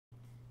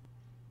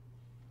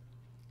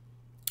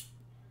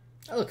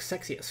I look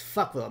sexy as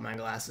fuck without my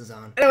glasses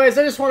on. Anyways,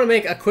 I just want to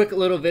make a quick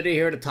little video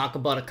here to talk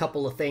about a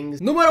couple of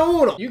things.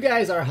 Numero uno! You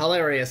guys are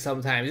hilarious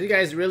sometimes. You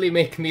guys really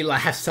make me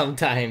laugh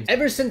sometimes.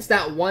 Ever since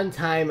that one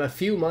time a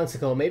few months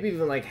ago, maybe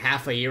even like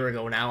half a year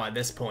ago now at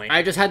this point,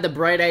 I just had the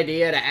bright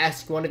idea to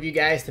ask one of you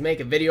guys to make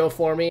a video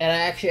for me, and I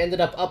actually ended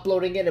up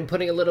uploading it and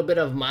putting a little bit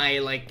of my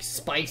like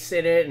spice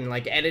in it and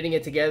like editing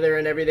it together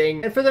and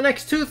everything. And for the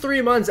next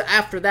 2-3 months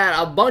after that,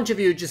 a bunch of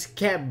you just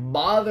kept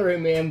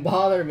bothering me and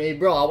bothering me.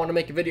 Bro, I want to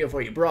make a video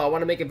for you. Bro, I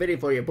want to make a video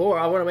for you. Bro,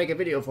 I want to make a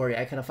video for you.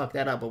 I kind of fucked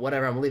that up, but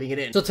whatever, I'm leaving it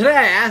in. So today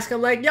I ask,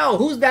 I'm like, yo,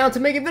 who's down to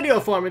make a video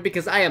for me?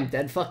 Because I am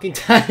dead fucking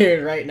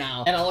tired right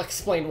now. And I'll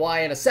explain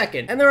why in a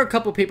second. And there are a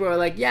couple people who are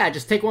like, yeah,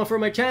 just take one for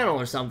my channel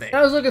or something. And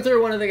I was looking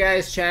through one of the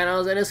guy's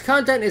channels, and his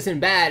content isn't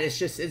bad. It's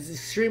just, it's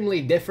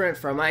extremely different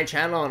from my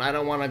channel, and I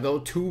don't want to go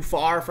too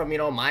far from, you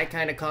know, my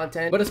kind of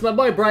content. But it's my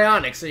boy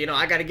Bryonic, so, you know,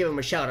 I gotta give him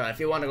a shout out. If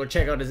you want to go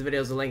check out his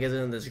videos, the link is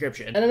in the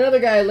description. And another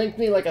guy linked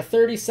me like a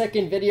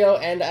 30-second video,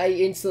 and I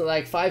instantly,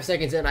 like 5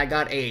 seconds in, I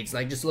got AIDS.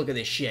 Like, just look at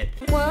this shit.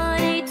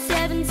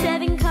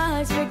 1877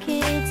 cars for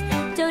kids.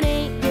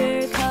 Donate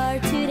your car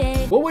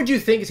today. What would you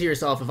think to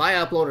yourself if I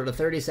uploaded a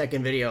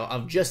 30-second video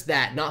of just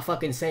that, not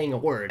fucking saying a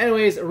word?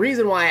 Anyways, the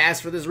reason why I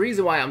asked for this,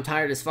 reason why I'm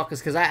tired as fuck is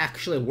because I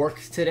actually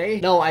worked today.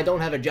 No, I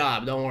don't have a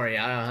job. Don't worry,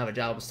 I don't have a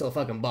job. I'm still a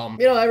fucking bum.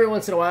 You know, every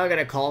once in a while I get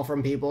a call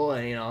from people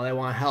and, you know, they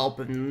want help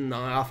and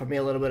offer me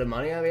a little bit of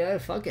money. I mean, yeah,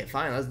 fuck it,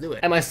 fine, let's do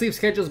it. And my sleep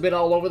schedule's been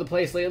all over the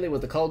place lately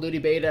with the Call of Duty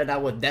beta, now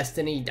with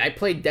Destiny. I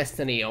played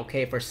Destiny,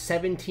 okay, for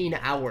 17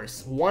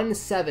 hours.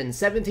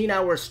 17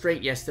 hours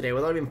straight yesterday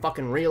without even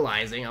fucking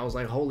realizing. I was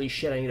like, holy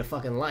shit, I need a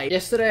fucking light.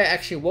 Yesterday I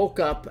actually woke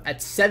up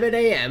at 7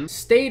 a.m.,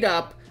 stayed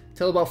up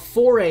till about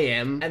 4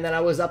 a.m., and then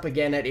I was up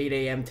again at 8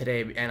 a.m.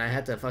 today, and I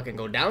had to fucking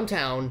go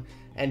downtown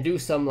and do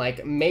some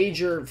like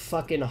major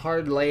fucking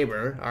hard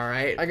labor,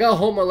 alright? I got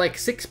home at like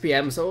 6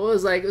 p.m, so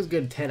it was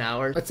good 10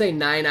 hours. Let's say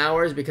 9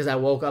 hours because I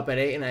woke up at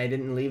 8 and I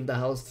didn't leave the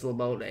house till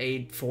about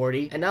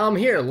 8:40. And now I'm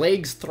here,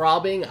 legs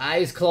throbbing,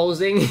 eyes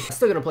closing. I'm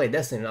still gonna play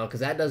Destiny though, because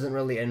that doesn't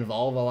really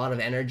involve a lot of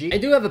energy. I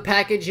do have a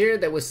package here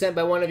that was sent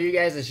by one of you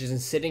guys that's just been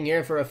sitting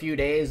here for a few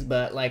days,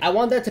 but like, I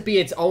want that to be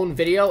its own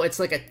video. It's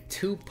like a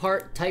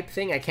 2-part type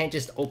thing. I can't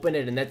just open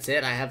it and that's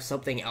it. I have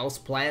something else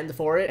planned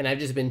for it, and I've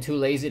just been too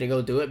lazy to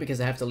go do it because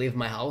I have to leave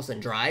my house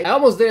and drive. I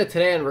almost did it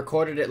today and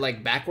recorded it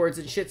like backwards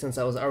and shit since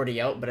I was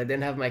already out, but I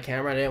didn't have my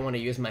camera. I didn't want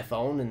to use my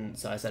phone, and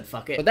so I said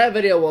fuck it. But that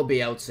video will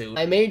be out soon.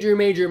 My major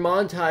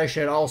montage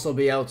should also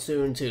be out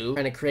soon too.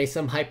 Trying to create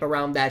some hype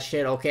around that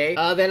shit, okay?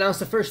 They announced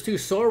the first 2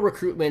 SOAR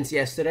recruitments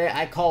yesterday.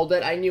 I called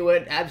it. I knew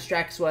it.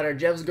 Abstract Sweater,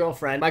 Jev's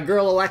girlfriend. My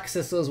girl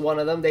Alexis was one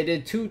of them. They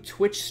did 2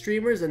 Twitch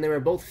streamers and they were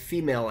both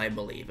female, I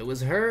believe. It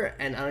was her,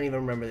 and I don't even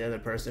remember the other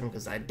person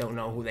because I don't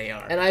know who they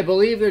are. And I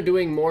believe they're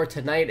doing more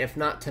tonight, if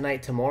not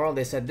tonight, tomorrow.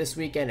 They said this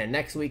weekend and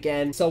next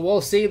weekend, so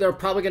we'll see. They're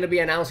probably going to be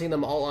announcing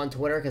them all on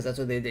Twitter because that's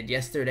what they did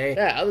yesterday.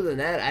 Yeah, other than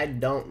that, I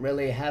don't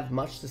really have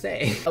much to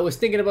say. I was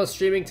thinking about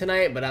streaming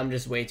tonight, but I'm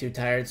just way too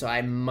tired, so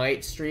I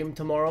might stream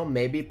tomorrow,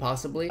 maybe,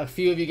 possibly. A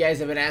few of you guys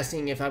have been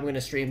asking if I'm going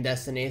to stream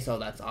Destiny, so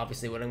that's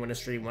obviously what I'm going to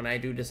stream when I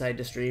do decide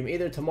to stream,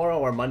 either tomorrow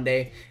or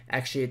Monday.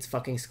 Actually, it's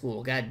fucking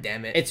school, god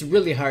damn it. It's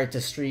really hard to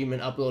stream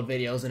and upload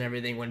videos and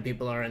everything when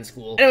people are in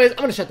school. Anyways, I'm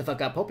gonna shut the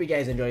fuck up. Hope you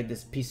guys enjoyed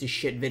this piece of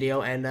shit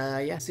video, and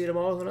yeah, see you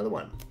tomorrow with another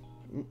one.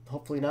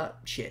 Hopefully not.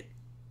 Shit.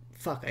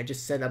 Fuck, I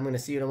just said I'm gonna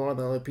see you tomorrow with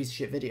another piece of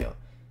shit video.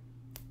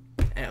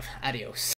 Adios.